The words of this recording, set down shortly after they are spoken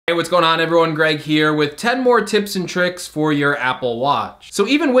Hey, what's going on everyone? Greg here with 10 more tips and tricks for your Apple Watch. So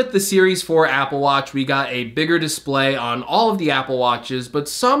even with the Series 4 Apple Watch, we got a bigger display on all of the Apple Watches, but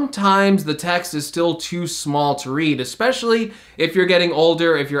sometimes the text is still too small to read, especially if you're getting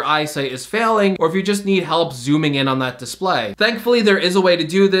older, if your eyesight is failing, or if you just need help zooming in on that display. Thankfully, there is a way to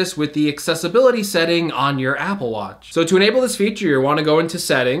do this with the accessibility setting on your Apple Watch. So to enable this feature, you want to go into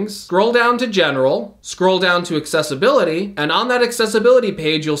Settings, scroll down to General, scroll down to Accessibility, and on that accessibility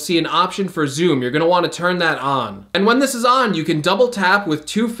page, you'll see an option for zoom. You're going to want to turn that on. And when this is on, you can double tap with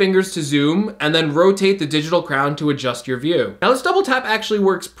 2 fingers to zoom and then rotate the digital crown to adjust your view. Now this double tap actually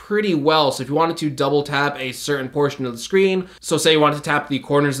works pretty well. So if you wanted to double tap a certain portion of the screen, so say you wanted to tap the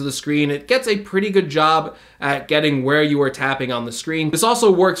corners of the screen, it gets a pretty good job at getting where you are tapping on the screen. This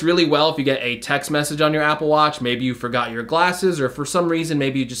also works really well if you get a text message on your Apple Watch. Maybe you forgot your glasses, or for some reason,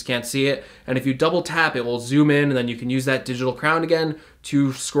 maybe you just can't see it. And if you double tap, it will zoom in, and then you can use that digital crown again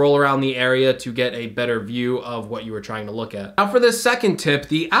to scroll around the area to get a better view of what you were trying to look at. Now for this second tip,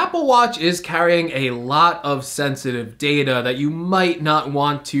 the Apple Watch is carrying a lot of sensitive data that you might not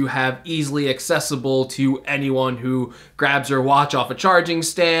want to have easily accessible to anyone who grabs your watch off a charging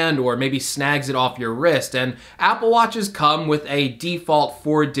stand or maybe snags it off your wrist. And Apple Watches come with a default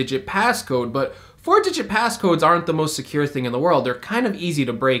 4-digit passcode, but 4-digit passcodes aren't the most secure thing in the world. They're kind of easy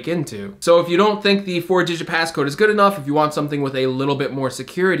to break into. So if you don't think the 4-digit passcode is good enough, if you want something with a little bit more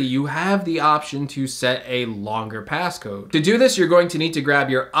security, you have the option to set a longer passcode. To do this, you're going to need to grab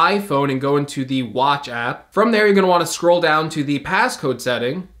your iPhone and go into the Watch app. From there, you're going to want to scroll down to the passcode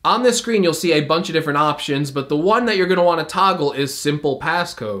setting. On this screen, you'll see a bunch of different options, but the one that you're going to want to toggle is Simple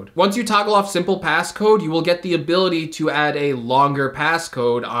Passcode. Once you toggle off Simple Passcode, you will get the ability to add a longer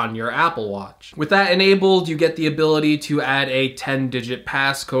passcode on your Apple Watch. With that enabled, you get the ability to add a 10-digit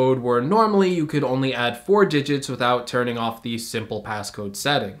passcode, where normally you could only add 4 digits without turning off the Simple Passcode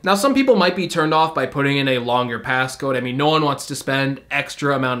setting. Now, some people might be turned off by putting in a longer passcode. I mean, no one wants to spend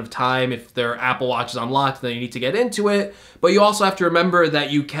extra amount of time if their Apple Watch is unlocked, then you need to get into it. But you also have to remember that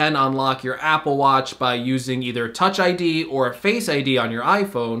you can unlock your Apple Watch by using either Touch ID or Face ID on your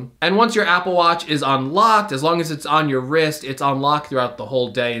iPhone. And once your Apple Watch is unlocked, as long as it's on your wrist, it's unlocked throughout the whole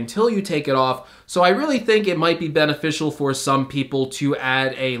day until you take it off. So I really think it might be beneficial for some people to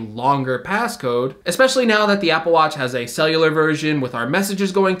add a longer passcode, especially now that the Apple Watch has a cellular version with our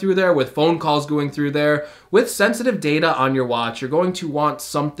messages going through there, with phone calls going through there. With sensitive data on your watch, you're going to want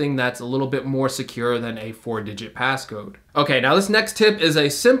something that's a little bit more secure than a 4-digit passcode. Okay, now this next tip is a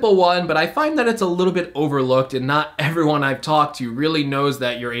simple one, but I find that it's a little bit overlooked and not everyone I've talked to really knows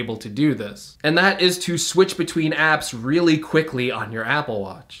that you're able to do this. And that is to switch between apps really quickly on your Apple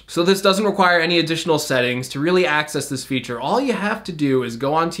Watch. So this doesn't require any additional settings. To really access this feature, all you have to do is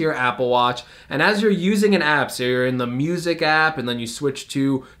go onto your Apple Watch, and as you're using an app, so you're in the Music app and then you switch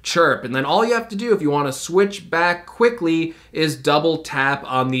to Chirp, and then all you have to do if you want to switch back quickly is double tap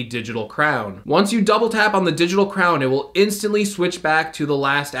on the digital crown. Once you double tap on the digital crown, it will instantly switch back to the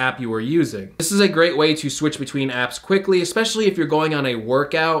last app you were using. This is a great way to switch between apps quickly, especially if you're going on a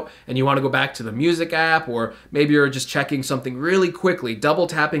workout and you want to go back to the Music app, or maybe you're just checking something really quickly. Double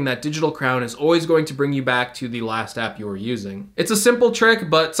tapping that digital crown is always going to bring you back to the last app you were using. It's a simple trick,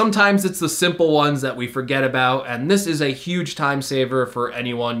 but sometimes it's the simple ones that we forget about, and this is a huge time saver for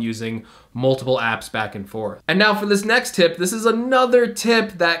anyone using multiple apps back and forth. And now for this next tip, this is another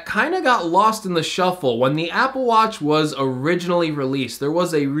tip that kind of got lost in the shuffle. When the Apple Watch was originally released, there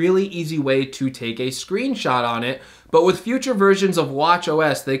was a really easy way to take a screenshot on it, but with future versions of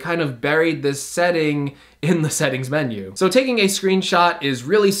watchOS, they kind of buried this setting in the settings menu. So taking a screenshot is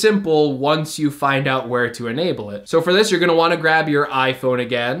really simple once you find out where to enable it. So for this, you're gonna wanna grab your iPhone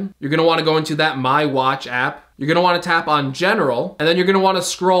again. You're gonna wanna go into that My Watch app. You're gonna wanna tap on General, and then you're gonna wanna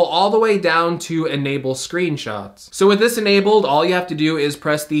scroll all the way down to Enable Screenshots. So with this enabled, all you have to do is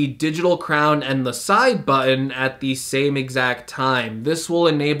press the digital crown and the side button at the same exact time. This will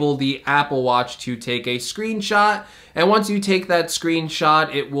enable the Apple Watch to take a screenshot, and once you take that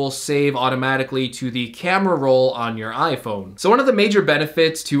screenshot, it will save automatically to the camera roll on your iPhone. So one of the major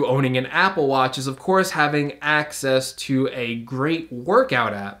benefits to owning an Apple Watch is, of course, having access to a great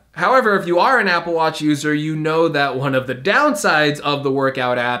workout app. However, if you are an Apple Watch user, you know that one of the downsides of the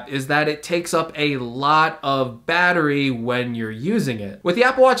workout app is that it takes up a lot of battery when you're using it. With the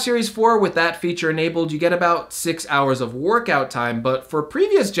Apple Watch Series 4, with that feature enabled, you get about 6 hours of workout time, but for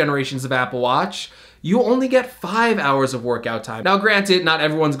previous generations of Apple Watch, you only get 5 hours of workout time. Now granted, not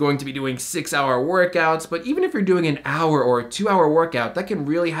everyone's going to be doing 6-hour workouts, but even if you're doing an hour or a 2-hour workout, that can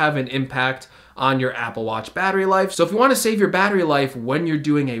really have an impact on your Apple Watch battery life. So if you want to save your battery life when you're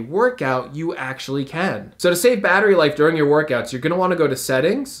doing a workout, you actually can. So to save battery life during your workouts, you're going to want to go to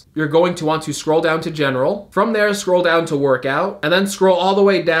settings. You're going to want to scroll down to general. From there, scroll down to workout, and then scroll all the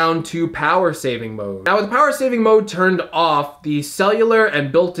way down to power saving mode. Now with power saving mode turned off, the cellular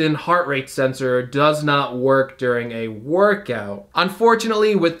and built-in heart rate sensor does not work during a workout.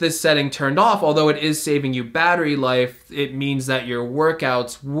 Unfortunately, with this setting turned off, although it is saving you battery life, it means that your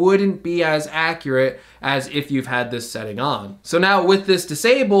workouts wouldn't be as accurate as if you've had this setting on. So now with this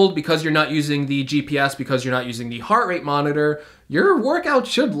disabled, because you're not using the GPS, because you're not using the heart rate monitor, your workout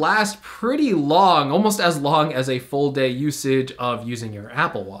should last pretty long, almost as long as a full day usage of using your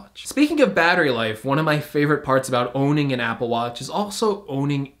Apple Watch. Speaking of battery life, one of my favorite parts about owning an Apple Watch is also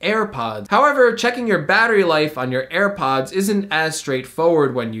owning AirPods. However, checking your battery life on your AirPods isn't as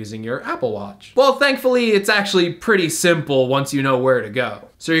straightforward when using your Apple Watch. Well, thankfully, it's actually pretty simple once you know where to go.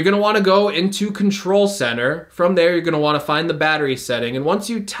 So you're gonna wanna go into Control Center. From there, you're gonna wanna find the battery setting, and once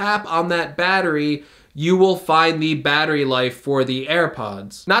you tap on that battery, you will find the battery life for the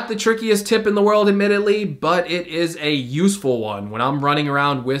AirPods. Not the trickiest tip in the world, admittedly, but it is a useful one. When I'm running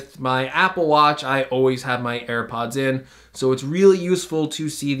around with my Apple Watch, I always have my AirPods in, so it's really useful to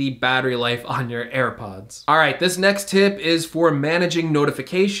see the battery life on your AirPods. All right, this next tip is for managing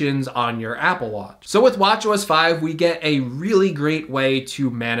notifications on your Apple Watch. So with watchOS 5, we get a really great way to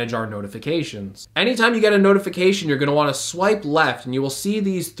manage our notifications. Anytime you get a notification, you're gonna wanna swipe left and you will see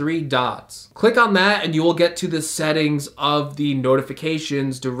these 3 dots. Click on that and you will get to the settings of the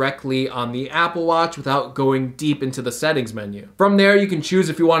notifications directly on the Apple Watch without going deep into the settings menu. From there, you can choose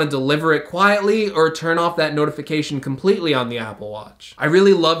if you wanna deliver it quietly or turn off that notification completely on the Apple Watch. I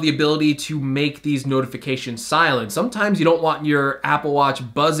really love the ability to make these notifications silent. Sometimes you don't want your Apple Watch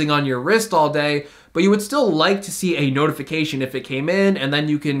buzzing on your wrist all day, but you would still like to see a notification if it came in, and then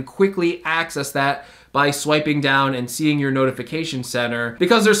you can quickly access that by swiping down and seeing your notification center,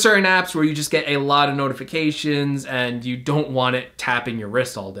 because there's certain apps where you just get a lot of notifications and you don't want it tapping your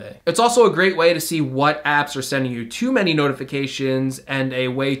wrist all day. It's also a great way to see what apps are sending you too many notifications and a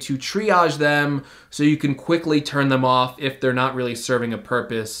way to triage them so you can quickly turn them off if they're not really serving a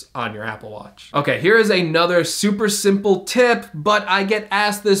purpose on your Apple Watch. Okay, here is another super simple tip, but I get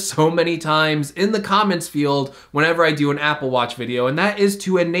asked this so many times in the comments field whenever I do an Apple Watch video, and that is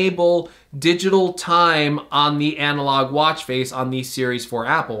to enable digital time on the analog watch face on the Series 4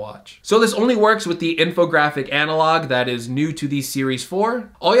 Apple Watch. So this only works with the infographic analog that is new to the Series 4.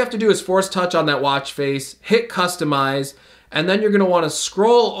 All you have to do is force touch on that watch face, hit customize, and then you're gonna wanna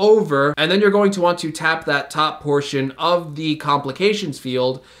scroll over, and then you're going to want to tap that top portion of the complications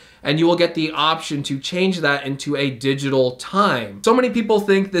field, and you will get the option to change that into a digital time. So many people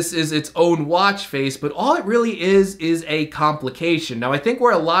think this is its own watch face, but all it really is a complication. Now, I think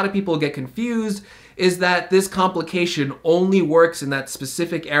where a lot of people get confused is that this complication only works in that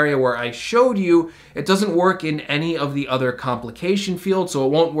specific area where I showed you. It doesn't work in any of the other complication fields, so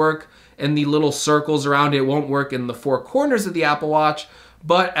it won't work in the little circles around it, it won't work in the 4 corners of the Apple Watch,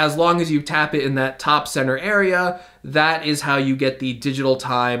 but as long as you tap it in that top center area, that is how you get the digital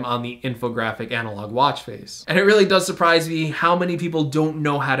time on the infographic analog watch face. And it really does surprise me how many people don't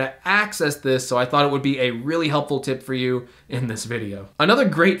know how to access this, so I thought it would be a really helpful tip for you in this video. Another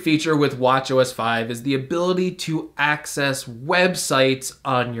great feature with watchOS 5 is the ability to access websites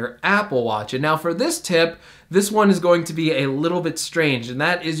on your Apple Watch. And now for this tip, this one is going to be a little bit strange, and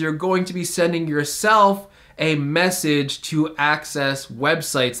that is you're going to be sending yourself a message to access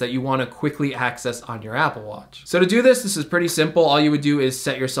websites that you want to quickly access on your Apple Watch. So to do this, this is pretty simple. All you would do is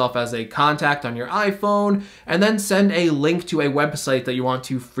set yourself as a contact on your iPhone and then send a link to a website that you want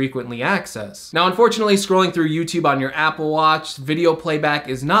to frequently access. Now, unfortunately, scrolling through YouTube on your Apple Watch, video playback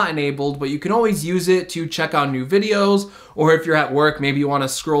is not enabled, but you can always use it to check out new videos, or if you're at work, maybe you want to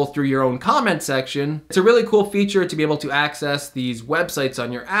scroll through your own comment section. It's a really cool feature to be able to access these websites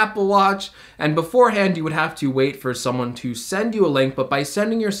on your Apple Watch, and beforehand you would have to wait for someone to send you a link, but by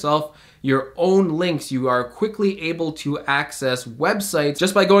sending yourself your own links, you are quickly able to access websites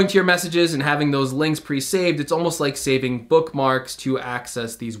just by going to your messages and having those links pre-saved. It's almost like saving bookmarks to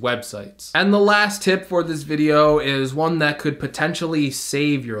access these websites. And the last tip for this video is one that could potentially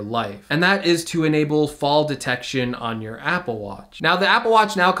save your life, and that is to enable fall detection on your Apple Watch. Now, the Apple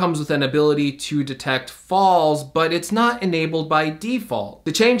Watch now comes with an ability to detect falls, but it's not enabled by default.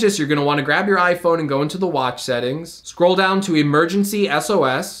 To change this, you're going to want to grab your iPhone and go into the watch settings, scroll down to emergency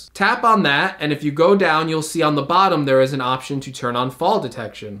SOS, tap on that, and if you go down, you'll see on the bottom there is an option to turn on fall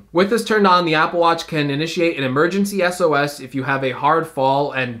detection. With this turned on, the Apple Watch can initiate an emergency SOS if you have a hard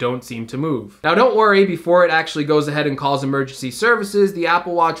fall and don't seem to move. Now don't worry, before it actually goes ahead and calls emergency services, the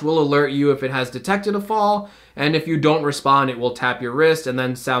Apple Watch will alert you if it has detected a fall, and if you don't respond, it will tap your wrist and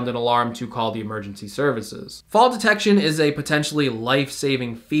then sound an alarm to call the emergency services. Fall detection is a potentially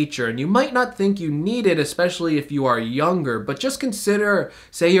life-saving feature, and you might not think you need it, especially if you are younger, but just consider,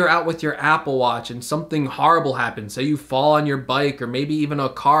 say you're out with your Apple Watch and something horrible happens, say you fall on your bike, or maybe even a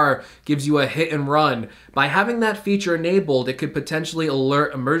car gives you a hit and run. By having that feature enabled, it could potentially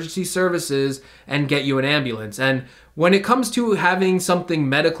alert emergency services and get you an ambulance. And when it comes to having something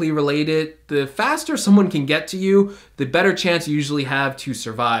medically related, the faster someone can get to you, the better chance you usually have to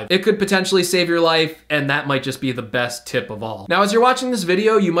survive. It could potentially save your life, and that might just be the best tip of all. Now, as you're watching this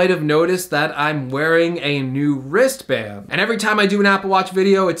video, you might have noticed that I'm wearing a new wristband. And every time I do an Apple Watch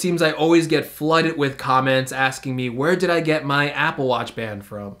video, it seems I always get flooded with comments asking me, where did I get my Apple Watch band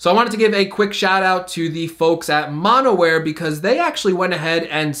from? So I wanted to give a quick shout out to the folks at Monowear, because they actually went ahead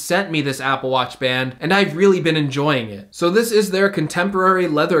and sent me this Apple Watch band, and I've really been enjoying it. So this is their contemporary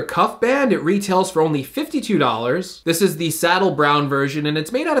leather cuff band. It retails for only $52. This is the saddle brown version, and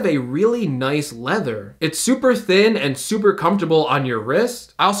it's made out of a really nice leather. It's super thin and super comfortable on your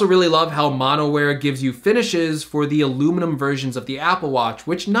wrist. I also really love how Monowear gives you finishes for the aluminum versions of the Apple Watch,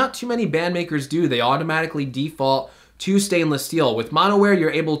 which not too many band makers do. They automatically default to stainless steel. With Monowear, you're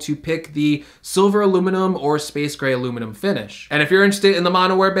able to pick the silver aluminum or space gray aluminum finish. And if you're interested in the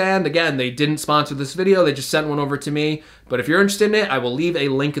Monowear band, again, they didn't sponsor this video, they just sent one over to me. But if you're interested in it, I will leave a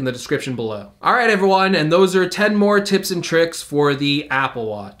link in the description below. All right, everyone, and those are 10 more tips and tricks for the Apple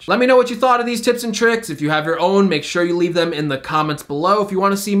Watch. Let me know what you thought of these tips and tricks. If you have your own, make sure you leave them in the comments below. If you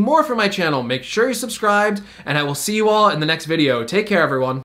want to see more from my channel, make sure you're subscribed, and I will see you all in the next video. Take care, everyone.